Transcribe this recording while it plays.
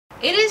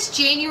It is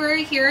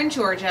January here in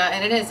Georgia,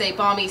 and it is a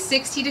balmy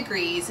 60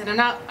 degrees.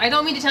 And I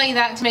don't mean to tell you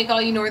that to make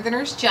all you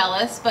Northerners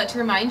jealous, but to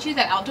remind you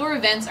that outdoor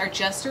events are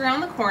just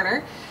around the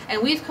corner,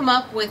 and we've come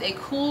up with a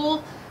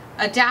cool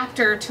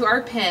adapter to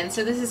our pin.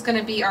 So this is going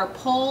to be our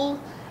pole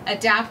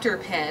adapter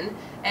pin,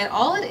 and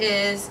all it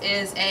is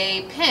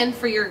a pin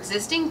for your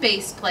existing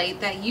base plate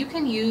that you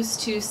can use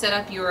to set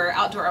up your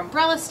outdoor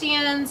umbrella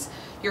stands,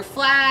 your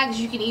flags.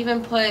 You can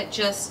even put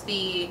just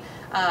a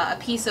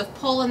piece of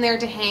pole in there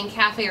to hang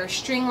cafe or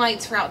string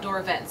lights for outdoor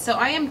events. So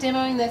I am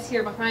demoing this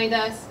here behind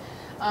us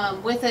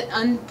with an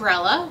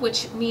umbrella,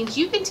 which means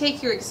you can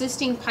take your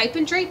existing pipe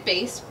and drape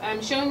base.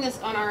 I'm showing this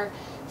on our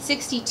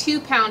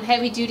 62-pound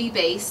heavy-duty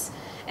base,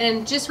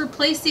 and just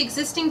replace the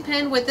existing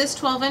pin with this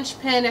 12-inch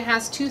pin. It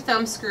has 2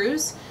 thumb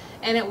screws,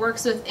 and it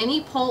works with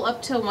any pole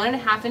up to a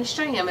 1.5-inch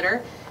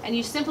diameter, and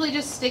you simply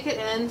just stick it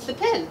in the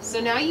pin. So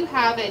now you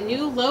have a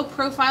new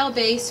low-profile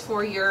base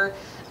for your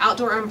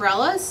outdoor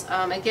umbrellas.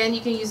 Again, you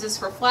can use this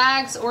for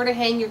flags or to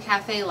hang your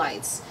cafe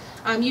lights.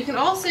 You can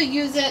also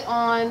use it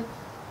on,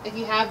 if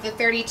you have the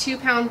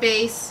 32-pound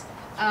base,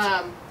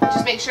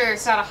 just make sure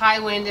it's not a high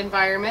wind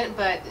environment,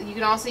 but you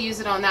can also use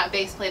it on that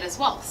base plate as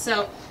well.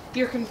 So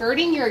you're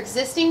converting your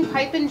existing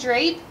pipe and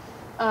drape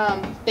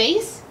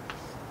base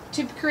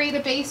to create a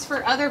base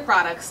for other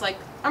products like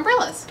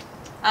umbrellas.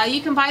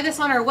 You can buy this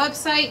on our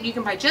website. You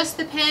can buy just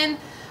the pin,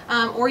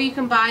 or you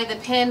can buy the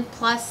pin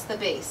plus the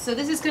base. So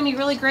this is going to be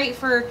really great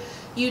for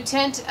you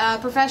tent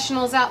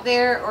professionals out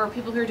there, or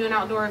people who are doing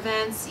outdoor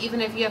events.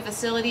 Even if you have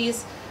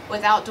facilities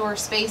with outdoor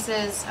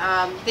spaces,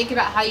 think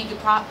about how you could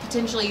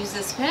potentially use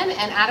this pin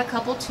and add a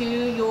couple to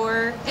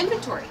your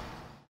inventory.